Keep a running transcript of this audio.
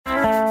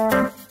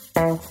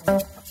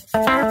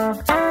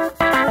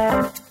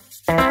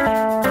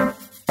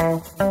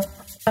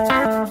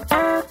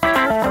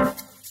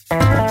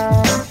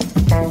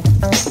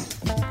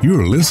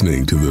You're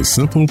listening to the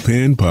Simple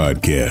Pin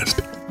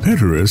Podcast,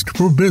 Pinterest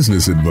for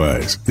business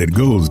advice that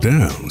goes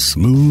down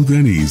smooth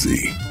and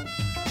easy.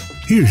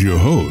 Here's your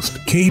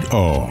host, Kate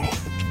Ahl.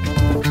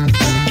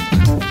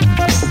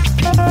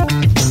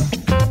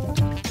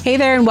 Hey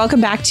there, and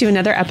welcome back to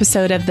another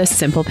episode of the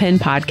Simple Pin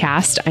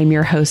Podcast. I'm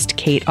your host,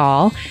 Kate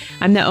Ahl.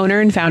 I'm the owner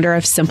and founder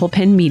of Simple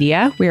Pin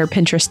Media. We are a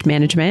Pinterest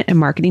management and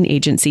marketing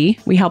agency.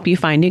 We help you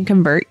find and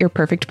convert your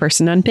perfect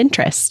person on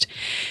Pinterest.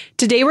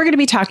 Today, we're going to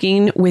be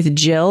talking with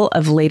Jill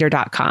of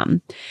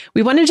Later.com.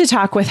 We wanted to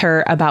talk with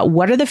her about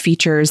what are the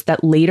features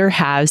that Later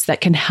has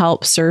that can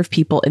help serve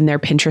people in their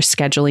Pinterest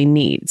scheduling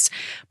needs.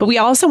 But we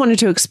also wanted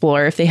to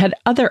explore if they had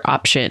other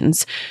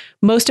options.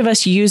 Most of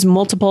us use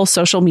multiple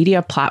social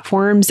media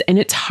platforms, and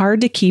it's hard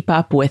to keep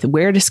up with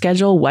where to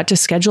schedule, what to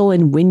schedule,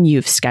 and when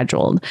you've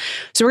scheduled.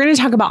 So we're going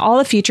to talk about all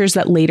the features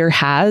that Later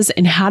has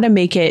and how to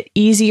make it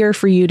easier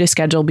for you to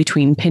schedule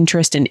between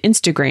Pinterest and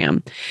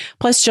Instagram.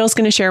 Plus, Jill's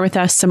going to share with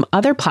us some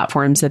other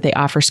platforms that they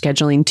offer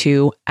scheduling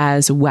to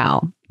as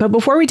well. But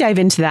before we dive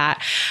into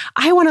that,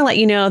 I want to let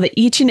you know that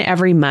each and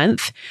every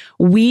month,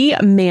 we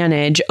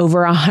manage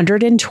over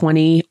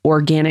 120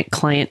 organic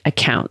client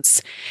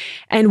accounts.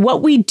 And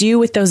what we do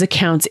with those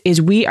accounts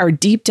is we are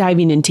deep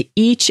diving into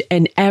each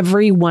and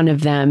every one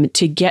of them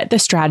to get the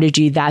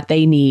strategy that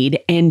they need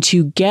and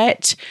to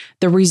get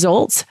the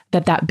results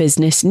that that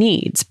business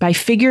needs by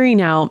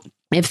figuring out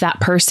if that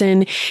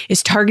person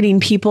is targeting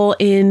people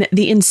in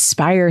the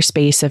inspire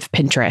space of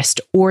Pinterest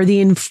or the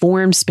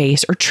inform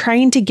space or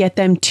trying to get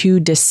them to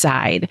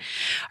decide.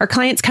 Our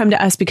clients come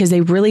to us because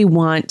they really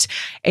want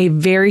a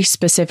very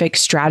specific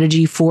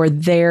strategy for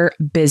their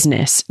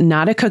business,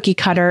 not a cookie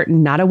cutter,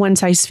 not a one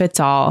size fits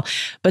all,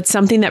 but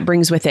something that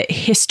brings with it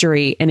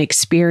history and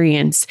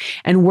experience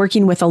and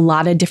working with a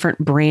lot of different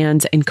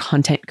brands and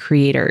content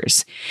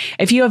creators.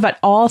 If you have at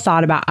all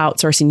thought about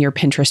outsourcing your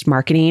Pinterest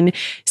marketing,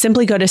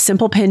 simply go to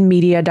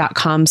simplepinmedia.com/services,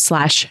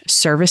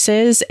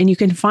 and you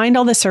can find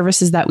all the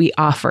services that we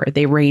offer.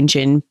 They range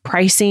in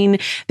pricing.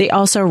 They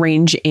also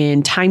range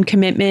in time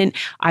commitment,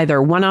 either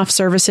one-off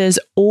services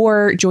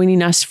or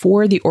joining us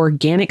for the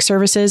organic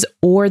services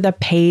or the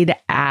paid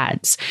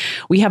ads.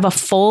 We have a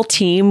full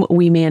team.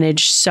 We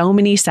manage so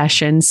many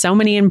sessions, so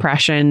many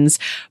impressions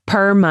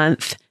per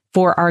month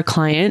for our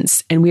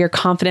clients, and we are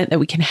confident that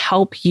we can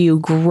help you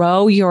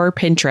grow your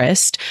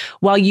Pinterest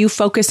while you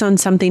focus on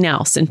something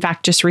else. In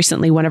fact, just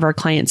recently, one of our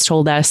clients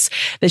told us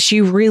that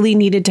she really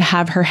needed to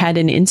have her head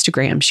in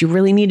Instagram. She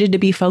really needed to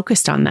be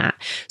focused on that.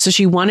 So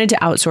she wanted to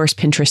outsource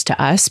Pinterest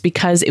to us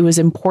because it was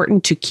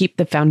important to keep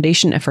the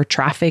foundation of her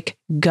traffic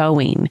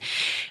going.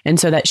 And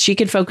so that she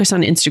could focus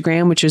on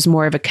Instagram, which was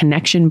more of a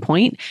connection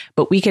point,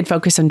 but we could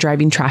focus on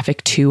driving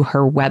traffic to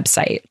her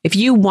website. If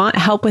you want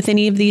help with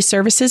any of these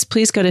services,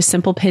 please go to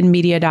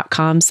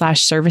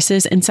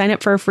simplepinmedia.com/services and sign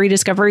up for a free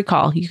discovery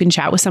call. You can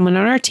chat with someone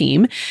on our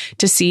team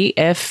to see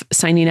if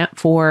signing up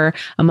for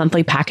a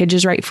monthly package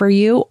is right for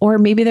you, or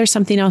maybe there's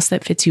something else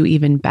that fits you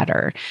even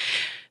better.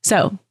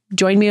 So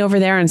join me over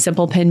there on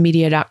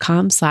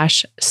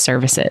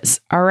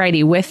simplepinmedia.com/services.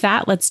 Alrighty, with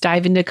that, let's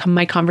dive into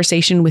my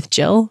conversation with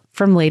Jill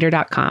from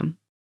Later.com.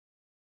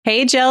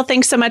 Hey, Jill,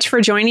 thanks so much for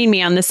joining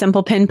me on the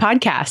Simple Pin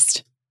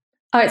Podcast.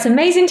 Oh, it's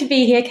amazing to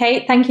be here,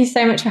 Kate. Thank you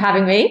so much for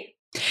having me.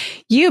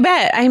 You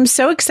bet. I'm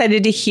so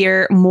excited to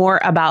hear more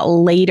about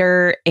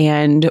Later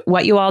and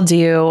what you all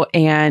do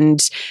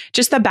and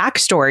just the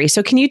backstory.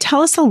 So can you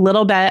tell us a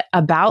little bit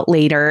about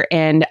Later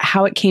and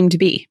how it came to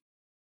be?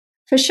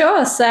 For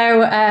sure.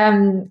 So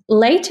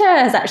Later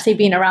has actually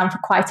been around for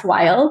quite a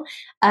while.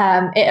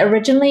 It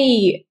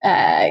originally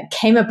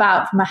came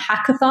about from a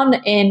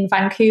hackathon in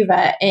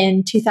Vancouver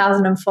in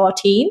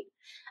 2014.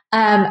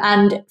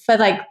 And for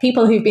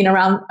people who've been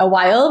around a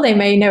while, they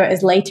may know it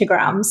as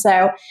Latergram.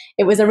 So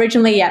it was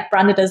originally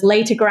branded as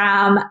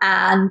Latergram,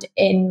 and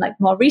in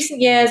more recent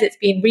years, it's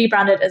been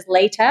rebranded as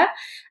Later.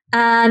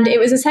 And it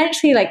was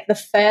essentially the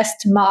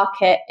first to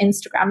market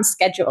Instagram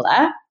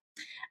scheduler.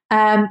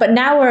 But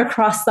now we're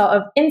across sort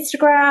of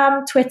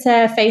Instagram,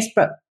 Twitter,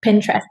 Facebook,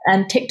 Pinterest,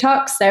 and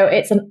TikTok. So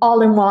it's an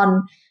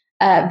all-in-one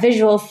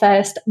visual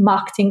first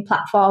marketing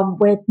platform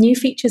with new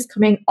features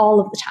coming all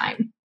of the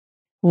time.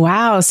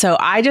 Wow. So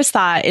I just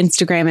thought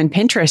Instagram and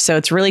Pinterest. So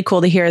it's really cool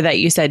to hear that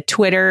you said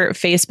Twitter,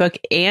 Facebook,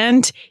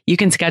 and you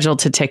can schedule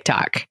to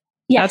TikTok.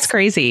 Yes. That's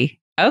crazy.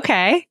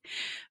 Okay.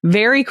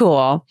 Very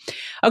cool.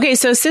 Okay.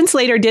 So since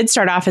Later did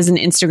start off as an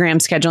Instagram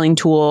scheduling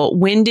tool,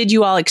 when did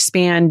you all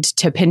expand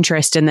to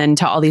Pinterest and then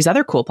to all these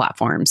other cool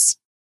platforms?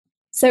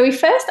 So we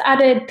first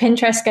added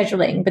Pinterest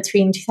scheduling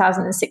between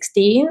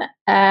 2016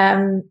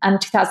 and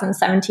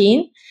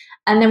 2017.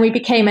 And then we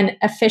became an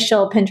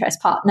official Pinterest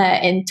partner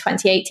in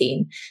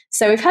 2018.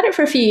 So we've had it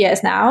for a few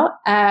years now.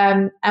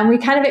 And we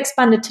kind of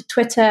expanded to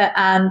Twitter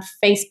and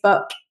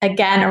Facebook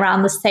again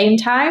around the same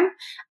time.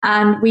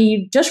 And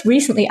we just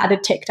recently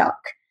added TikTok.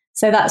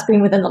 So that's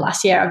been within the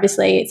last year.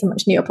 Obviously, it's a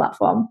much newer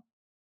platform.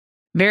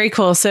 Very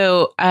cool.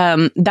 So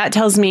that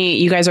tells me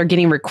you guys are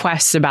getting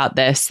requests about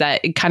this,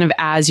 that kind of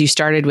as you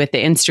started with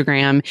the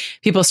Instagram,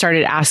 people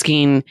started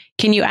asking,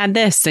 can you add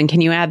this? And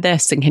can you add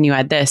this? And can you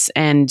add this?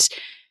 And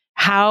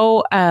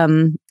how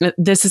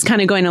this is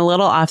kind of going a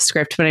little off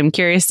script, but I'm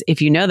curious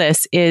if you know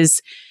this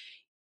is,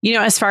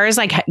 as far as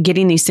like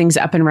getting these things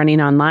up and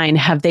running online,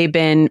 have they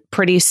been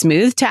pretty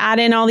smooth to add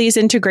in all these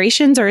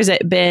integrations, or has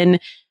it been,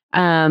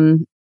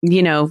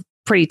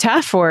 pretty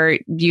tough, or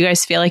you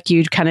guys feel like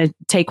you'd kind of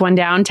take one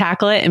down,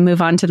 tackle it, and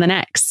move on to the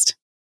next?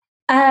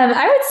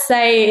 I would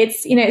say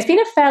it's been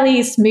a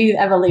fairly smooth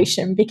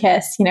evolution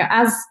because,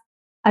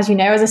 as you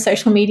know, as a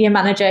social media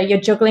manager, you're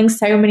juggling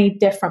so many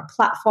different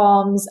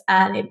platforms,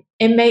 and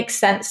it makes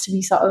sense to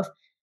be sort of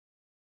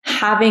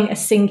having a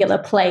singular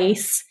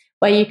place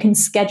where you can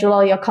schedule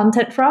all your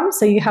content from.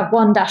 So you have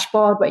one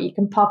dashboard where you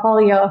can pop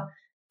all your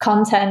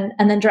content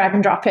and then drag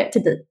and drop it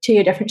to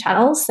your different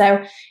channels.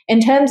 So in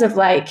terms of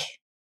like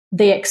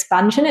the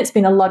expansion, it's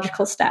been a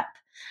logical step.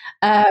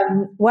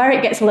 Where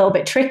it gets a little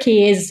bit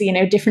tricky is,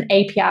 different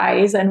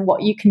APIs and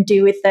what you can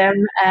do with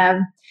them.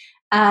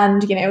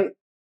 And,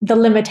 the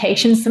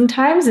limitations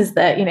sometimes is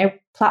that,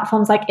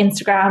 platforms like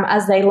Instagram,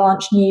 as they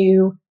launch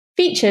new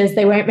features,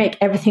 they won't make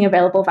everything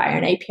available via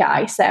an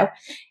API. So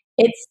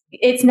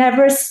it's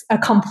never a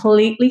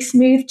completely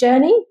smooth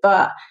journey,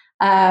 but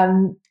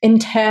in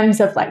terms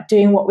of like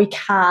doing what we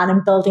can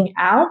and building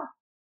out,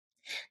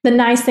 the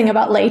nice thing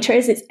about Later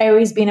is it's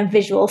always been a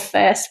visual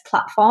first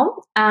platform,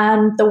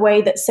 and the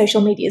way that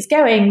social media is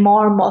going,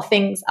 more and more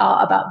things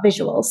are about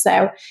visual.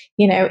 So,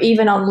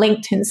 even on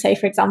LinkedIn, say,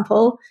 for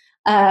example,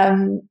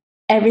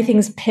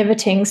 everything's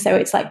pivoting. So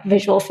it's like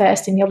visual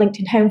first in your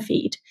LinkedIn home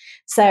feed.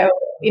 So,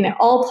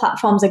 all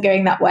platforms are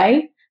going that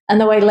way. And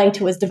the way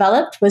Later was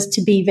developed was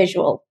to be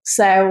visual.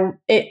 So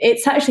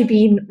it's actually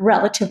been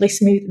relatively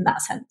smooth in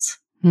that sense.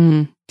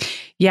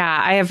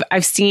 Yeah,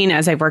 I've seen,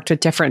 as I've worked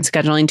with different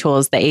scheduling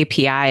tools, the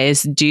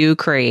APIs do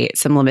create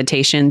some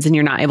limitations and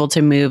you're not able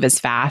to move as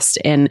fast,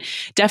 and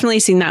definitely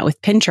seen that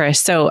with Pinterest.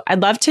 So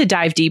I'd love to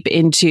dive deep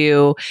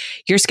into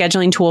your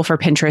scheduling tool for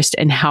Pinterest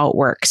and how it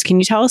works. Can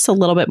you tell us a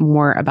little bit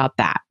more about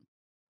that?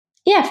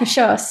 Yeah, for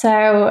sure.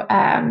 So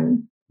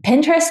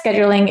Pinterest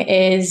scheduling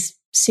is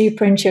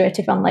super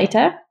intuitive on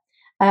Later.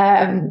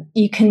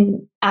 You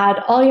can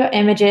add all your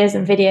images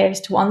and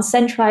videos to one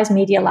centralized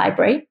media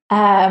library.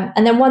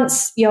 And then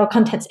once your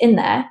content's in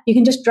there, you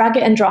can just drag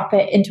it and drop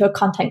it into a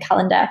content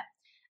calendar.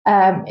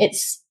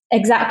 It's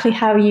exactly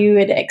how you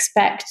would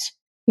expect,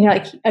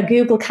 like a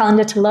Google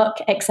Calendar to look,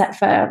 except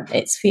for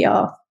it's for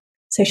your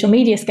social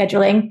media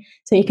scheduling.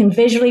 So you can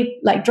visually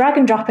like drag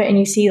and drop it and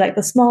you see like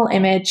the small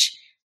image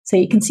so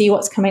you can see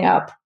what's coming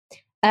up.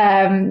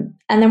 And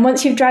then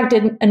once you've dragged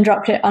it and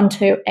dropped it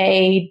onto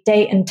a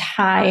date and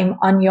time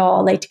on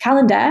your Later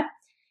calendar,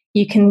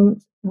 you can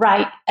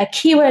write a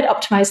keyword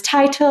optimized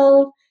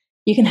title.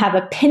 You can have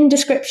a pin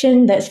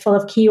description that's full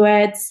of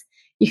keywords.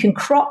 You can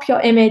crop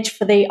your image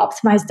for the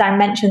optimized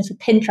dimensions for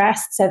Pinterest.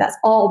 So that's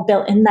all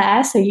built in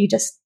there. So you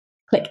just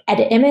click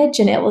edit image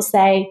and it will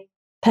say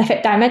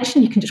perfect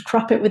dimension. You can just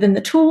crop it within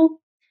the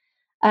tool.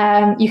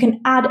 You can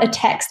add a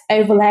text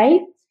overlay.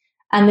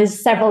 And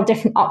there's several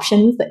different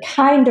options that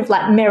kind of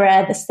like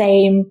mirror the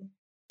same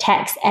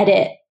text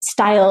edit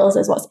styles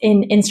as what's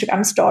in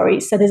Instagram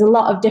stories. So there's a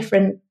lot of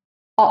different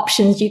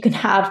options you can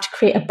have to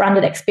create a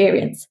branded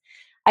experience.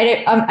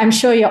 I'm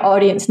sure your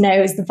audience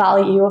knows the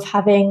value of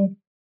having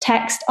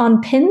text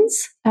on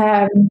pins.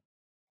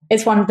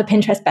 It's one of the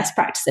Pinterest best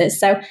practices.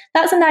 So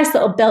that's a nice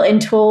little built-in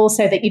tool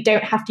so that you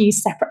don't have to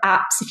use separate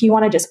apps if you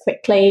want to just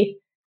quickly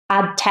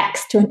add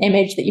text to an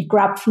image that you've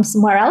grabbed from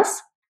somewhere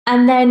else.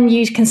 And then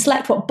you can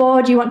select what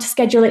board you want to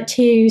schedule it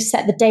to,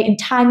 set the date and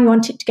time you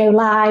want it to go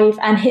live,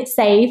 and hit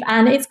save,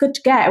 and it's good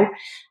to go.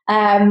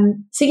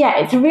 So yeah,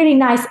 it's a really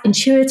nice,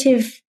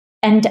 intuitive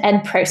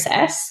end-to-end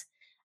process.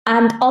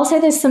 And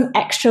also there's some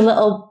extra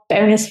little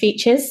bonus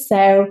features.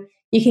 So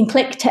you can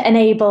click to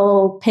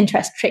enable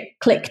Pinterest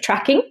click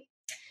tracking.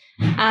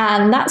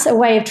 And that's a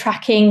way of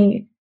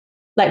tracking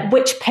like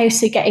which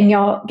posts are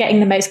getting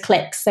the most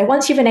clicks. So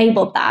once you've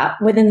enabled that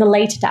within the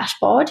Later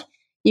dashboard,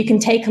 you can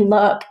take a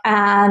look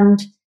and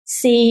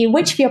see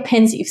which of your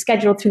pins that you've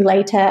scheduled through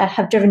Later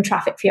have driven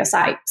traffic for your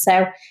site.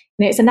 So,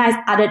 it's a nice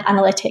added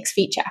analytics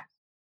feature.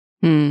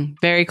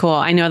 Very cool.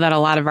 I know that a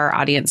lot of our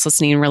audience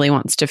listening really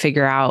wants to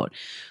figure out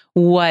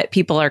what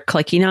people are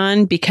clicking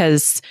on,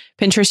 because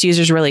Pinterest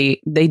users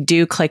they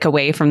do click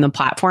away from the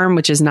platform,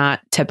 which is not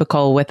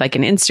typical with like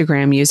an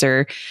Instagram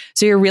user.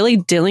 So you're really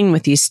dealing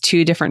with these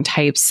two different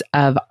types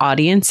of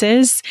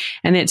audiences,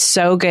 and it's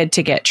so good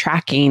to get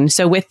tracking.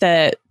 So with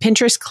the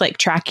Pinterest click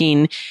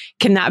tracking,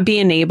 can that be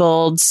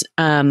enabled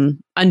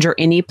under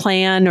any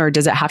plan, or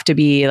does it have to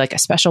be like a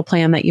special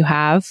plan that you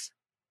have?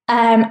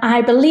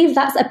 I believe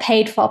that's a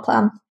paid for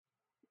plan.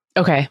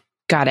 Okay,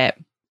 got it.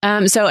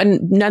 So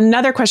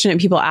another question that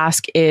people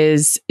ask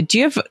is, do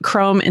you have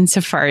Chrome and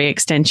Safari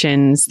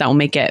extensions that will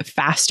make it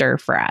faster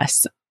for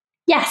us?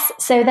 Yes.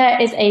 So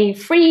there is a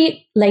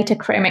free Later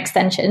Chrome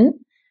extension,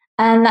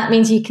 and that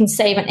means you can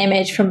save an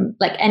image from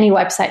like any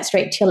website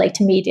straight to your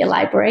Later media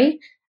library.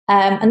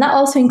 And that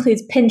also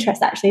includes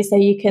Pinterest, actually. So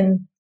you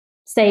can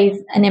save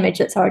an image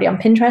that's already on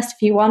Pinterest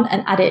if you want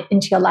and add it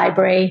into your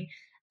library.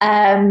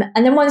 And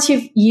then once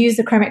you've used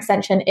the Chrome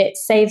extension, it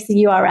saves the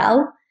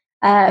URL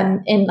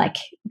in like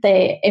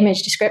the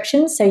image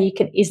description. So you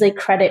can easily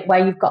credit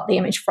where you've got the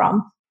image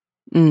from.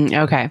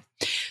 Okay.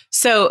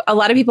 So a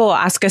lot of people will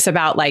ask us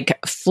about like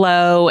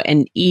flow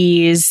and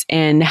ease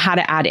and how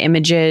to add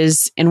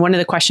images. And one of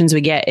the questions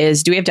we get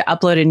is, do we have to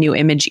upload a new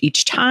image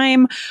each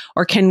time,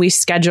 or can we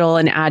schedule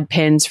and add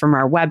pins from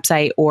our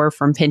website or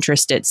from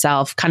Pinterest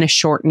itself, kind of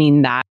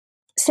shortening that?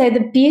 So the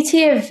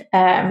beauty of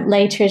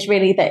Later is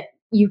really that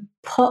you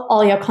put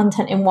all your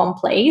content in one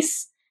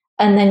place,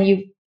 and then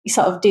you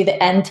sort of do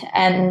the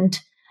end-to-end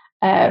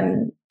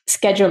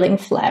scheduling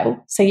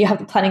flow. So you have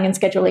the planning and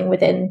scheduling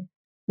within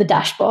the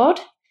dashboard.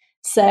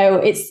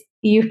 So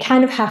you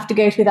kind of have to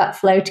go through that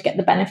flow to get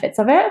the benefits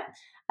of it,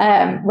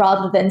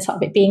 rather than sort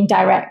of it being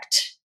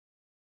direct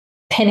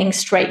pinning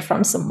straight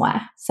from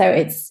somewhere.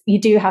 So you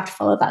do have to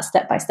follow that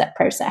step-by-step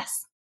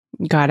process.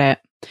 Got it.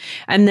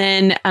 And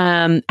then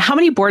how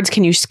many boards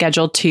can you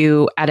schedule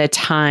to at a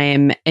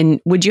time?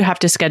 And would you have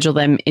to schedule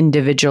them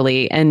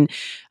individually? And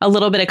a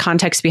little bit of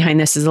context behind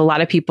this is a lot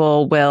of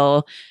people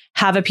will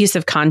have a piece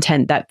of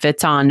content that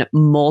fits on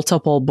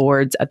multiple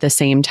boards at the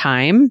same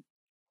time.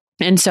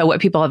 And so what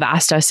people have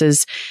asked us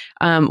is,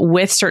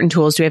 with certain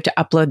tools, do we have to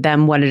upload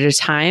them one at a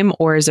time,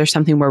 or is there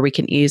something where we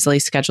can easily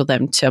schedule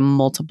them to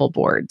multiple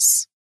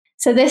boards?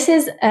 So this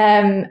is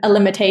a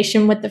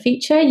limitation with the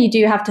feature. You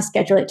do have to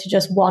schedule it to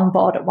just one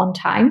board at one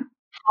time.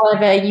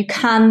 However, you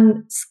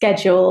can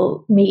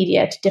schedule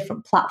media to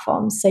different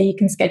platforms. So you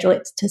can schedule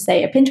it to,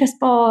 say, a Pinterest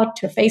board,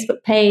 to a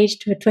Facebook page,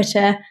 to a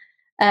Twitter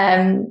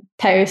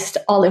post,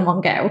 all in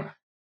one go.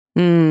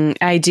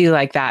 I do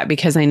like that,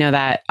 because I know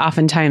that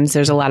oftentimes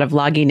there's a lot of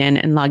logging in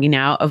and logging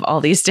out of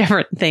all these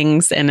different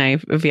things. And I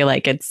feel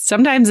like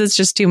sometimes it's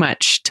just too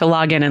much to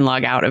log in and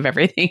log out of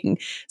everything.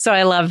 So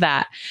I love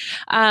that.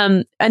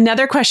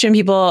 Another question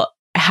people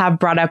have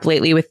brought up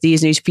lately with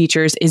these new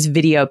features is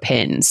video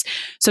pins.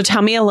 So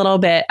tell me a little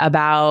bit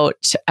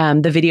about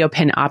the video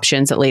pin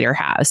options that Later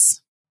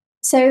has.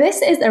 So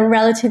this is a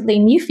relatively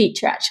new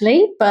feature,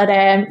 actually. But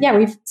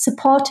we've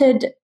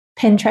supported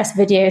Pinterest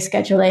video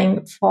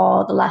scheduling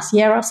for the last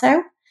year or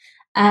so.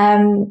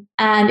 And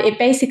it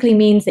basically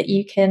means that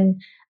you can,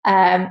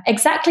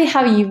 exactly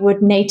how you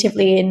would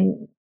natively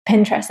in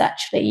Pinterest,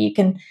 actually, you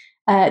can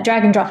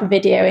drag and drop a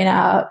video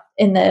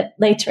in the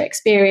Later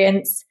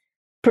experience,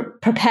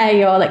 prepare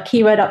your like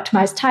keyword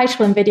optimized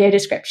title and video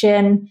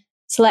description,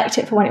 select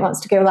it for when it wants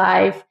to go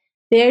live.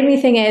 The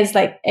only thing is,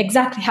 like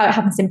exactly how it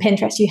happens in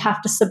Pinterest, you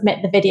have to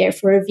submit the video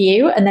for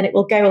review, and then it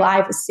will go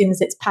live as soon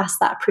as it's passed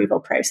that approval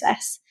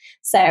process.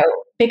 So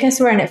because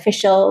we're an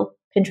official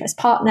Pinterest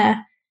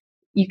partner,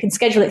 you can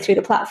schedule it through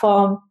the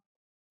platform,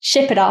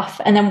 ship it off,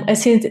 and then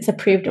as soon as it's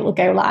approved, it will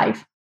go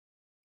live.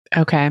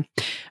 Okay.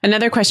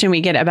 Another question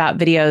we get about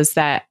videos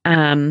that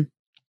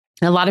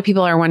a lot of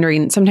people are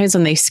wondering, sometimes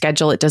when they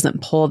schedule, it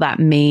doesn't pull that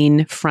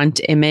main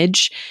front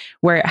image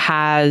where it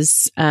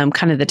has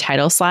kind of the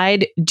title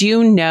slide. Do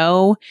you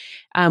know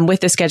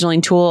with the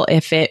scheduling tool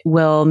if it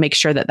will make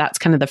sure that that's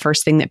kind of the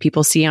first thing that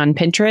people see on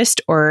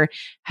Pinterest, or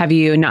have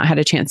you not had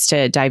a chance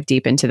to dive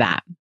deep into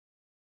that?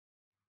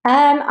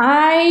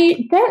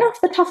 I don't know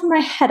off the top of my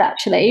head,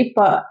 actually,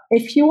 but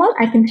if you want,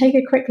 I can take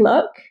a quick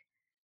look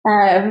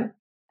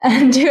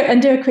and do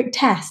a quick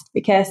test,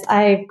 because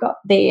I've got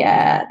the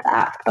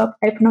app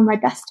open on my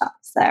desktop.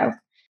 So.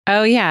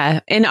 Oh,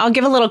 yeah. And I'll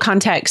give a little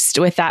context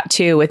with that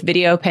too, with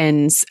video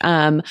pins.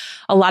 A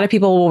lot of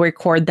people will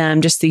record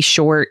them, just these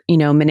short,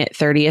 minute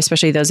 30,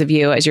 especially those of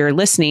you as you're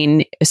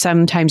listening.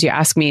 Sometimes you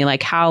ask me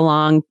like, how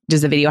long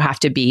does the video have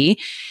to be?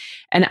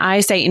 And I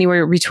say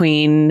anywhere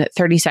between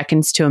 30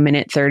 seconds to a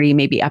minute 30,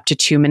 maybe up to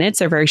 2 minutes.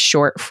 They're very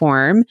short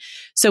form.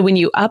 So when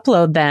you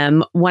upload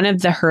them, one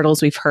of the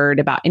hurdles we've heard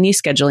about any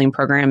scheduling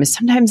program is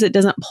sometimes it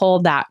doesn't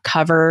pull that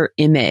cover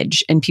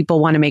image, and people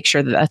want to make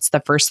sure that that's the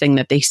first thing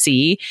that they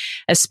see,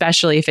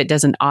 especially if it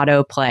doesn't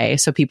autoplay,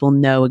 so people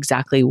know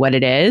exactly what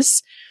it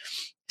is.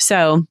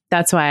 So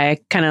that's why I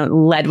kind of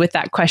led with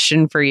that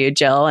question for you,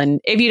 Jill.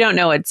 And if you don't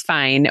know, it's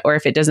fine. Or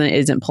if it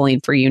isn't pulling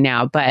for you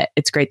now, but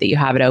it's great that you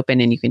have it open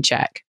and you can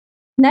check.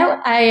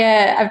 No,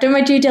 I've done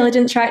my due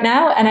diligence right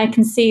now, and I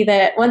can see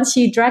that once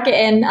you drag it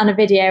in on a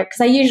video, because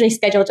I usually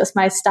schedule just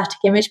my static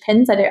image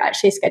pins, I don't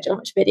actually schedule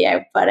much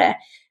video, but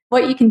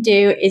what you can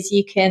do is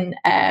you can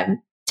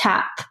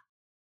tap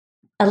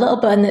a little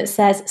button that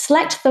says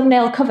select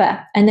thumbnail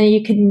cover, and then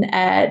you can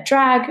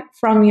drag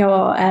from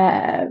your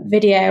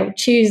video,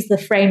 choose the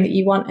frame that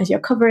you want as your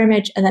cover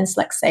image, and then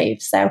select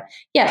save. So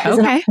yeah, there's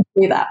an option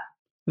to do that.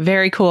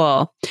 Very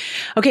cool.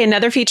 Okay,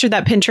 another feature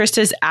that Pinterest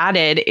has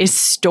added is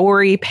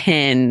story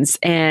pins.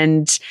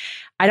 And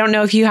I don't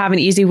know if you have an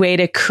easy way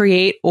to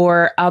create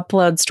or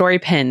upload story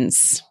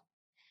pins.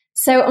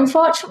 So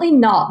unfortunately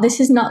not. This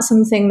is not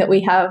something that we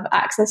have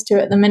access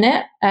to at the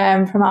minute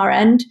from our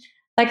end.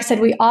 like I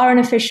said, we are an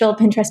official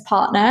Pinterest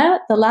partner.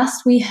 The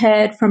last we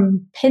heard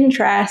from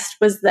Pinterest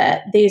was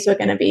that these were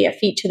going to be a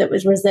feature that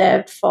was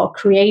reserved for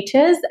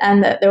creators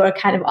and that they were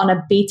kind of on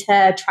a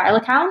beta trial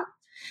account.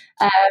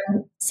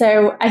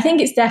 So I think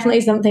it's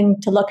definitely something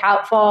to look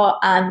out for.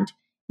 And,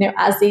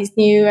 as these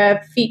new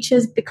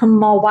features become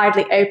more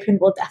widely open,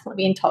 we'll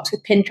definitely be in talks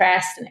with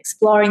Pinterest and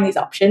exploring these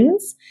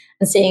options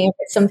and seeing if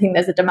it's something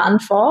there's a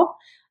demand for.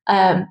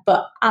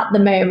 But at the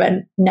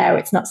moment, no,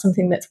 it's not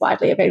something that's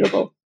widely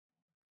available.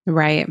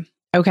 Right.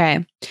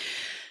 Okay.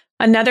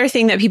 Another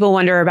thing that people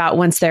wonder about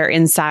once they're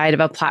inside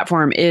of a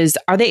platform is,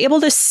 are they able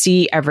to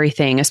see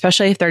everything,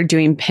 especially if they're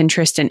doing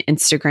Pinterest and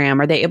Instagram?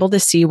 Are they able to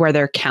see where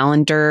their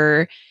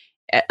calendar,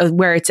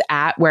 where it's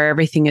at, where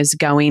everything is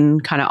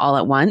going kind of all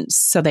at once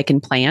so they can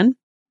plan?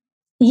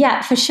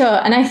 Yeah, for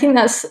sure. And I think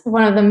that's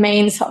one of the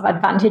main sort of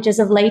advantages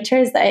of Later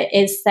is that it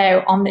is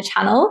so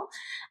omnichannel.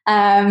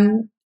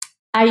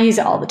 I use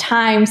it all the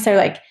time. So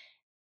like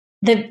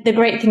the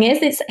great thing is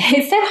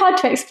it's so hard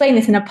to explain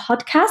this in a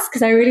podcast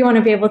because I really want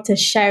to be able to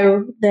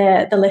show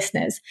the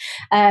listeners.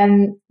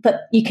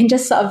 But you can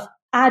just sort of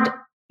add,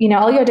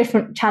 all your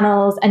different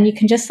channels and you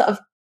can just sort of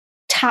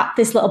tap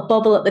this little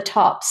bubble at the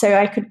top. So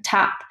I could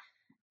tap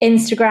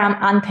Instagram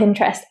and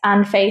Pinterest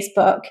and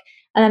Facebook.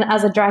 And then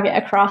as I drag it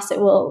across,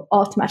 it will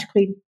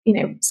automatically,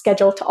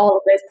 schedule to all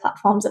of those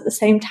platforms at the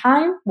same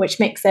time, which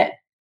makes it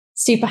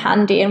super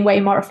handy and way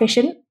more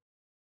efficient.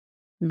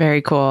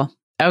 Very cool.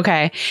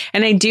 Okay.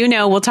 And I do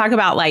know we'll talk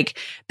about like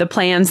the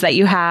plans that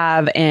you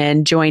have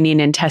and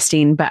joining and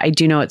testing, but I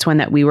do know it's one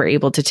that we were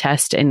able to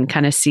test and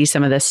kind of see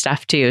some of this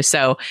stuff too.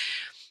 So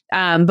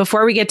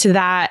before we get to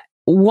that,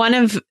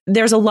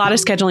 there's a lot of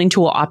scheduling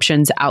tool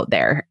options out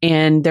there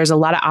and there's a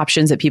lot of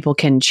options that people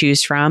can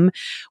choose from.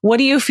 What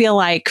do you feel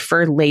like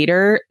for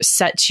Later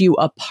sets you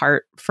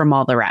apart from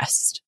all the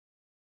rest?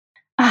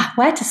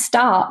 Where to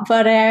start?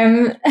 But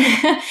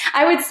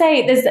I would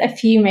say there's a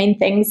few main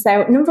things.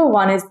 So number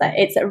one is that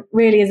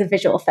really is a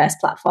visual first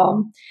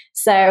platform.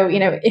 So,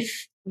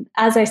 if,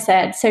 as I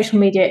said, social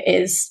media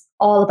is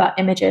all about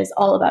images,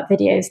 all about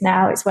videos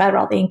now, it's where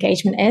all the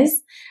engagement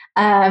is.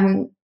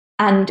 And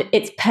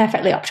it's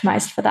perfectly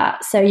optimized for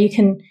that. So you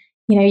can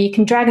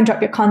drag and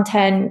drop your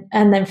content.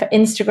 And then for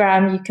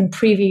Instagram, you can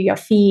preview your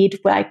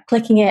feed by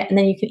clicking it. And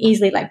then you can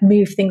easily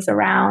move things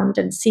around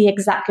and see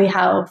exactly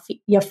how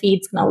your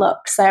feed's going to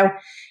look. So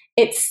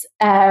it's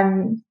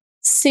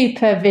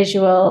super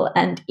visual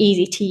and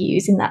easy to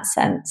use in that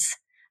sense.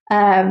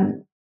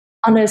 On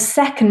a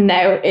second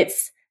note,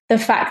 it's the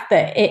fact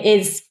that it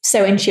is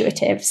so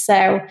intuitive.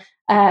 So,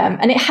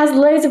 and it has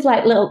loads of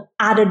little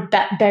added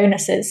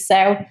bonuses.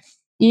 So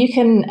you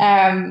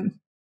can,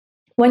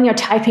 when you're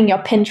typing your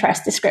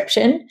Pinterest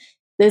description,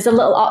 there's a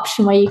little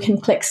option where you can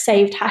click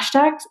saved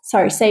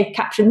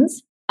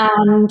captions.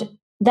 And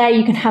there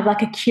you can have a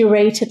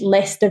curated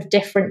list of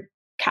different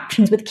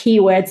captions with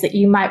keywords that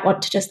you might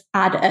want to just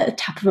add at the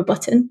tap of a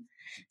button.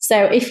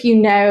 So if you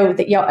know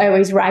that you're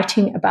always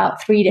writing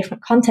about 3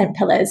 different content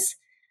pillars,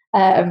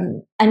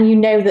 and you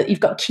know that you've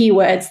got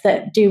keywords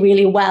that do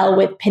really well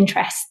with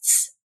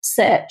Pinterest's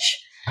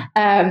search,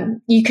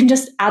 you can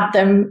just add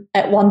them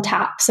at one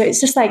tap. So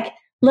it's just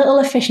little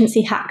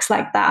efficiency hacks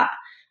like that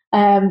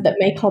that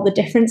make all the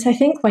difference, I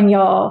think, when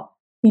you're,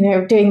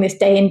 doing this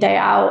day in, day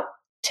out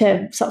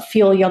to sort of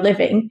fuel your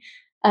living.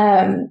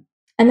 And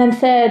then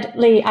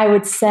thirdly, I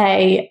would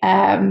say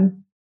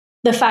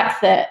the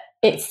fact that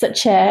it's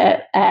such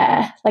a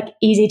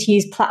easy to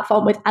use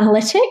platform with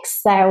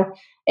analytics. So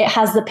it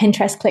has the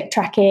Pinterest click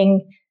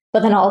tracking,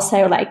 but then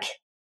also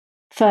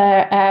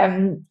for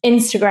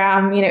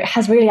Instagram, it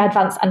has really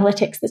advanced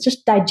analytics that's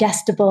just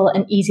digestible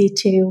and easy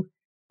to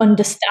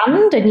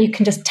understand. And you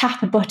can just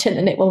tap a button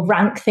and it will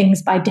rank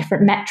things by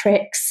different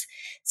metrics.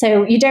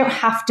 So you don't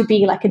have to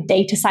be a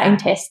data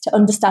scientist to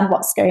understand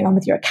what's going on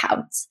with your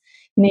accounts.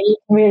 You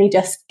can really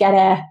just get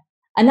a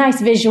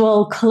nice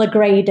visual, color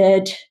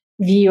graded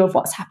view of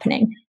what's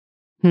happening.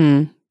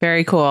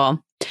 Very cool.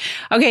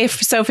 Okay,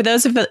 so for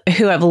those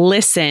who have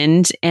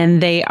listened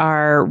and they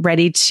are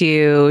ready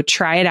to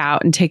try it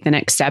out and take the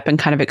next step and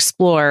kind of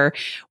explore,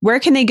 where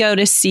can they go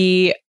to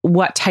see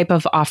what type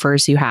of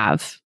offers you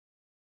have?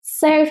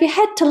 So if you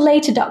head to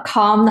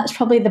later.com, that's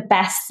probably the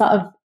best sort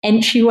of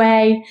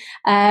entryway.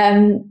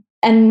 And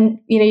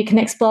you can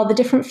explore the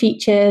different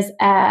features.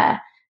 The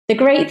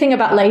great thing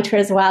about Later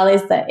as well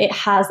is that it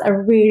has a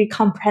really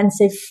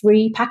comprehensive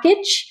free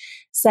package.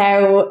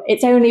 So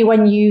it's only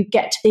when you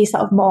get to these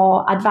sort of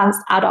more advanced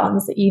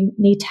add-ons that you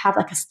need to have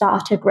a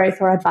starter,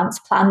 growth, or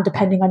advanced plan,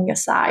 depending on your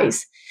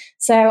size.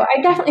 So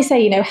I definitely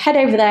say, head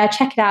over there,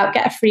 check it out,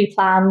 get a free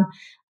plan,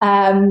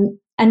 and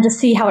just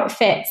see how it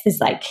fits.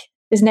 There's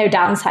no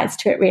downsides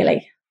to it,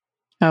 really.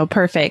 Oh,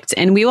 perfect.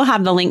 And we will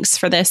have the links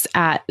for this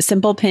at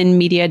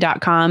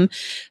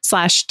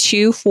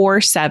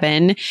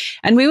simplepinmedia.com/247.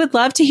 And we would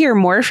love to hear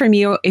more from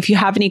you. If you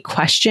have any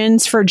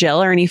questions for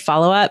Jill or any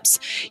follow-ups,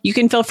 you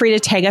can feel free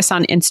to tag us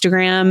on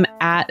Instagram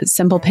at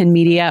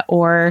simplepinmedia,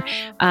 or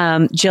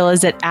Jill,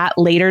 is it at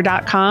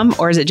later.com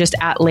or is it just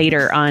at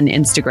later on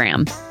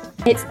Instagram?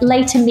 It's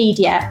Later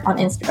Media on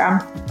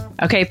Instagram.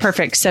 Okay,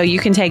 perfect. So you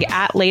can tag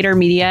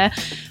 @LaterMedia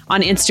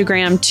on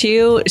Instagram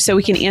too, so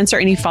we can answer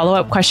any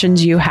follow-up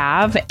questions you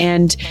have.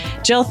 And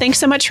Jill, thanks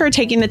so much for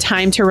taking the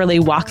time to really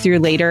walk through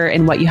Later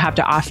and what you have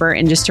to offer,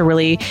 and just to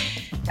really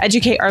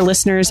educate our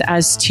listeners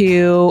as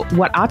to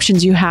what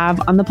options you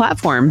have on the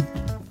platform.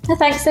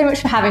 Thanks so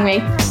much for having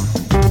me.